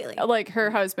 like, completely. Like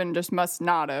her husband just must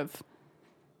not have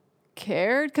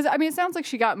cared. Because, I mean, it sounds like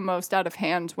she got most out of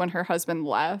hand when her husband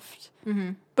left.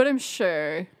 Mm-hmm. But I'm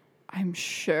sure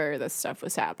this stuff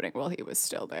was happening while he was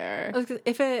still there.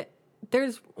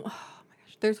 There's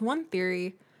one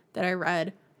theory that I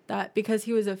read that because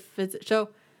he was a physician, so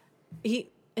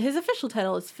his official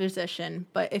title is physician,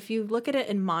 but if you look at it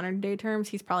in modern day terms,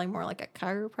 he's probably more like a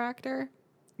chiropractor.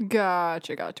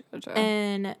 Gotcha.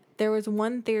 And there was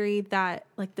one theory that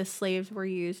like the slaves were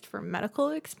used for medical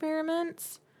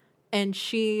experiments, and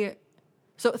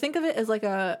so think of it as like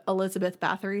a Elizabeth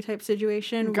Bathory type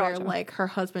situation where Gotcha. like her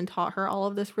husband taught her all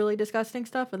of this really disgusting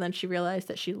stuff, and then she realized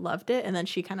that she loved it, and then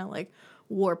she kind of like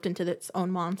warped into its own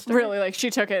monster. Really, like she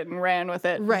took it and ran with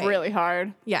it really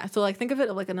hard. Yeah, so like think of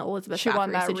it like an Elizabeth She won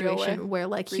Bathory that real situation way. where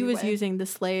like he was using the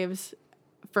slaves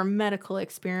for medical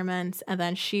experiments, and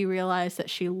then she realized that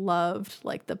she loved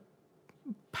like the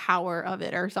power of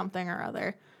it or something or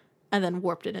other, and then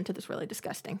warped it into this really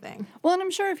disgusting thing. Well, and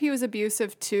I'm sure if he was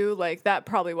abusive too, like that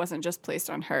probably wasn't just placed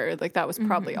on her. Like that was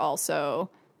probably also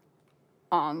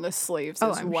on the slaves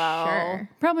as I'm well. sure.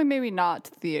 Probably maybe not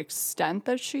to the extent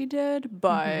that she did,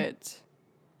 but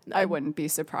I wouldn't be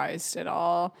surprised at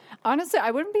all. Honestly,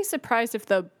 I wouldn't be surprised if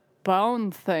the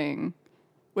bone thing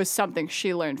was something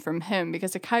she learned from him,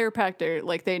 because a chiropractor,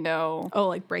 like they know. Oh,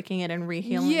 like breaking it and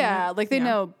rehealing Yeah, it? like they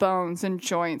know bones and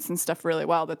joints and stuff really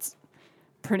well. That's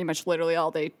pretty much literally all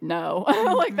they know.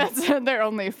 Like that's their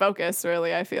only focus,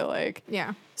 really, I feel like.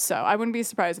 Yeah. So I wouldn't be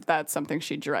surprised if that's something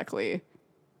she directly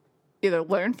either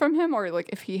learned from him or like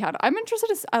if he had. I'm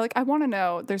interested I want to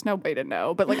know. There's no way to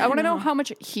know, but like I want to know how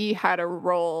much he had a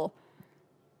role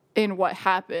in what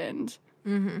happened.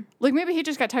 Mm-hmm. Like maybe he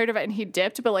just got tired of it and he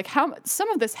dipped, but like how some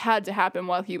of this had to happen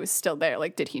while he was still there.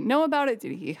 Like did he know about it?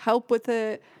 Did he help with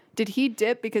it? Did he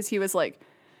dip because he was like,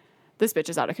 this bitch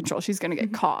is out of control, she's gonna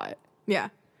get caught? Yeah.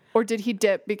 Or did he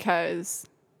dip because,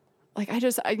 like,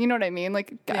 you know what I mean?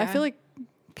 Like, I feel like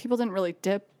people didn't really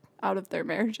dip out of their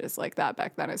marriages like that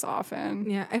back then as often.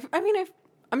 Yeah.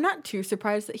 I'm not too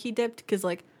surprised that he dipped, because,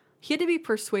 like, he had to be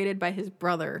persuaded by his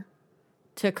brother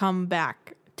to come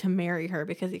back to marry her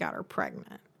because he got her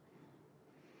pregnant.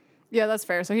 Yeah, that's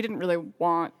fair. So he didn't really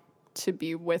want to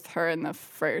be with her in the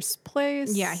first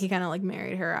place. Yeah, he kind of, like,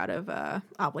 married her out of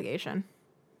obligation.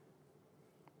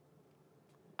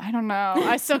 I don't know.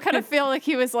 I still kind of feel like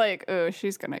he was like, oh,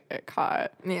 she's going to get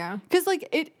caught. Yeah. Because, like,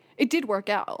 it did work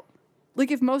out.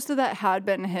 Like, if most of that had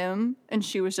been him and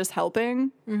she was just helping,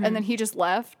 and then he just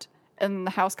left and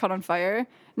the house caught on fire,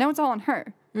 now it's all on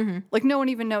her. Mm-hmm. Like, no one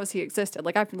even knows he existed.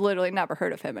 Like, I've literally never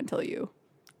heard of him until you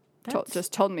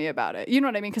just told me about it. You know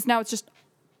what I mean? Because now it's just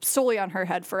solely on her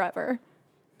head forever.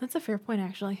 That's a fair point,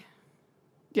 actually.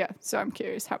 Yeah, so I'm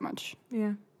curious how much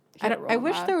Yeah. I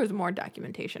wish there was more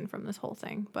documentation from this whole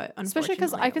thing, but especially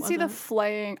because I could see the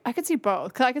flaying. I could see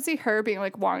both. Because I could see her being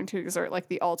like wanting to exert like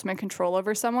the ultimate control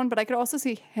over someone, but I could also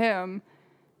see him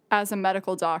as a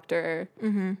medical doctor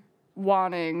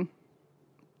wanting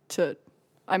to,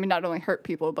 I mean, not only hurt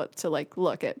people, but to like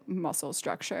look at muscle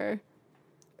structure.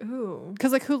 Ooh.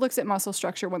 Because like who looks at muscle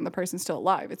structure when the person's still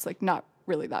alive? It's like not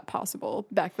really that possible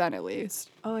back then, at least.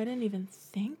 Oh, I didn't even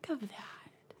think of that.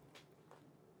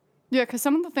 Yeah, because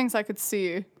some of the things I could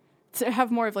see to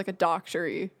have more of like a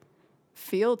doctory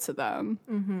feel to them.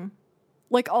 Mm-hmm.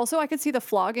 Like also I could see the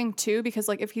flogging too, because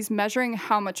like if he's measuring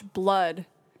how much blood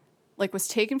like was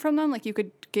taken from them, like you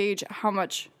could gauge how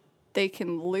much they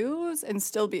can lose and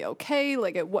still be okay.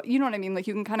 Like at what, you know what I mean? Like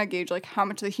you can kind of gauge like how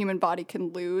much the human body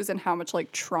can lose and how much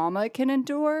like trauma it can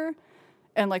endure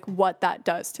and like what that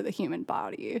does to the human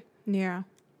body. Yeah.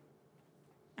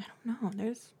 I don't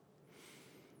know.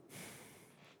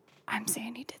 I'm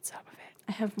saying he did some of it.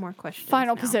 I have more questions.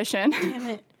 Final now. position. Damn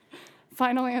it.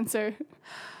 Final answer.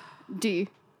 D.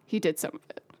 He did some of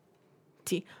it.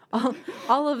 D. All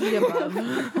of the above.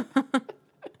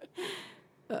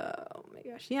 Oh my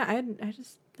gosh. Yeah, I don't know.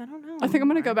 I think I'm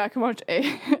going to go back and watch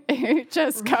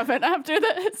AHS Coven after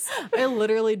this. I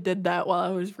literally did that while I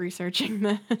was reaching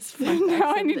this.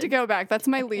 Now I need to go back. That's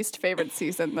my least favorite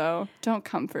season, though. Don't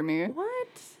come for me. What?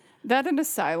 That and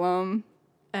Asylum.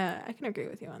 I can agree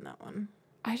with you on that one.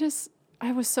 I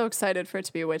was so excited for it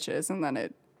to be witches, and then I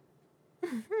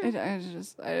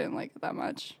didn't like it that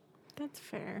much. That's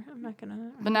fair. I'm not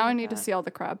gonna. But now I need to see all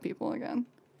the crab people again.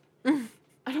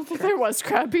 I don't think there was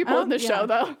crab people in the show,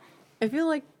 though. I feel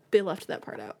like they left that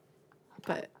part out.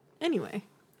 But anyway,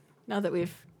 now that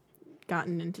we've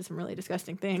gotten into some really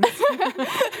disgusting things.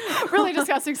 Really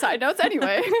disgusting side notes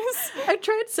anyways. I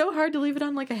tried so hard to leave it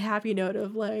on like a happy note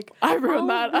of like, I ruined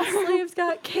that. The slaves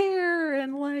got care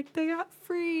and like they got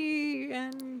free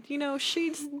and you know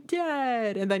she's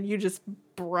dead, and then you just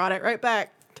brought it right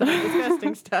back to the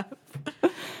disgusting stuff.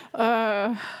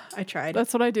 I tried.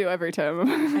 That's what I do every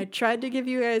time. I tried to give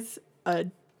you guys a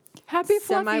happy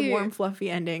semi-warm fluffy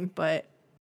ending, but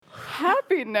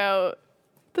happy note.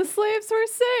 The slaves were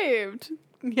saved.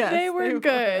 Yes, they were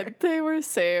good. They were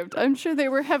saved. I'm sure they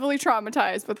were heavily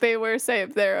traumatized, but they were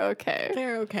saved. They're okay.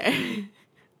 They're okay.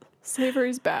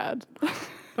 Slavery's bad.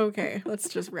 Okay, let's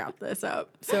just wrap this up.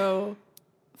 So,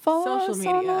 follow social us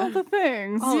media. on all the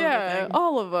things.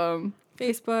 All of them.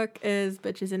 Facebook is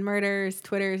Bitches and Murders.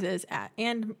 Twitter's is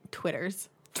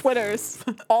Twitters.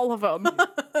 All of them.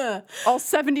 All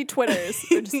 70 Twitters.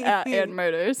 They're just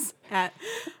 @andmurders.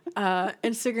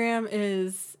 Instagram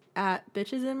is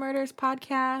Bitches and Murders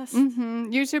Podcast.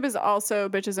 Mm-hmm. YouTube is also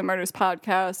Bitches and Murders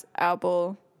Podcast.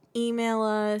 Apple. Email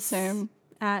us. Same.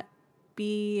 At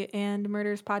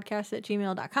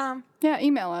bandmurderspodcast@gmail.com. Yeah,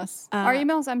 email us. Our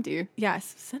email's empty.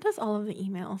 Yes, send us all of the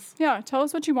emails. Yeah, tell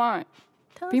us what you want.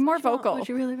 Be more vocal. What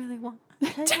you really, really want.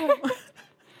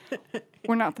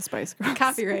 We're not the Spice Girls.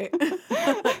 Copyright.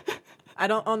 I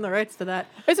don't own the rights to that.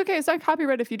 It's okay. It's not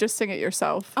copyright if you just sing it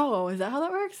yourself. Oh, is that how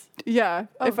that works? Yeah.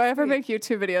 Oh, if I ever sweet. make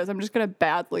YouTube videos, I'm just going to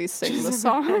badly sing the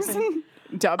songs and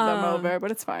dub them over, but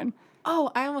it's fine.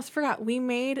 Oh, I almost forgot. We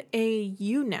made a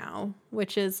YouNow,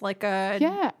 which is like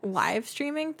a live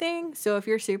streaming thing. So if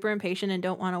you're super impatient and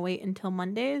don't want to wait until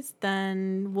Mondays,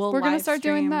 then we're going to start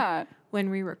doing that when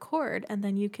we record, and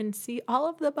then you can see all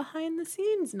of the behind the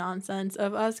scenes nonsense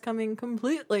of us coming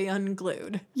completely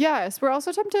unglued. Yes,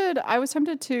 I was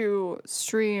tempted to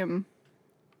stream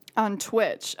on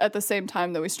Twitch at the same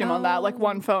time that we stream on that, like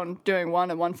one phone doing one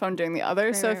and one phone doing the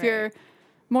other. So if you're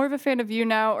more of a fan of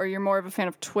YouNow or you're more of a fan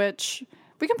of Twitch,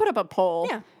 we can put up a poll.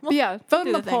 Yeah. Vote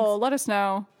in the poll. Let us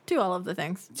know. Do all of the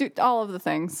things. Do all of the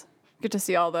things. Get to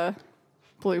see all the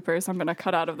bloopers I'm going to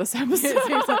cut out of this episode.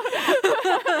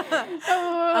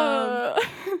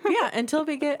 Yeah, until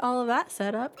we get all of that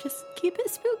set up, just keep it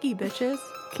spooky, bitches.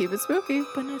 Keep it spooky.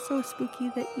 But not so spooky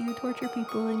that you torture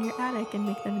people in your attic and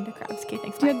make them into crabs. Okay,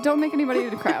 thanks. Bye. Yeah, don't make anybody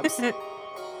into crabs.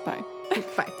 Bye.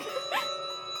 Bye.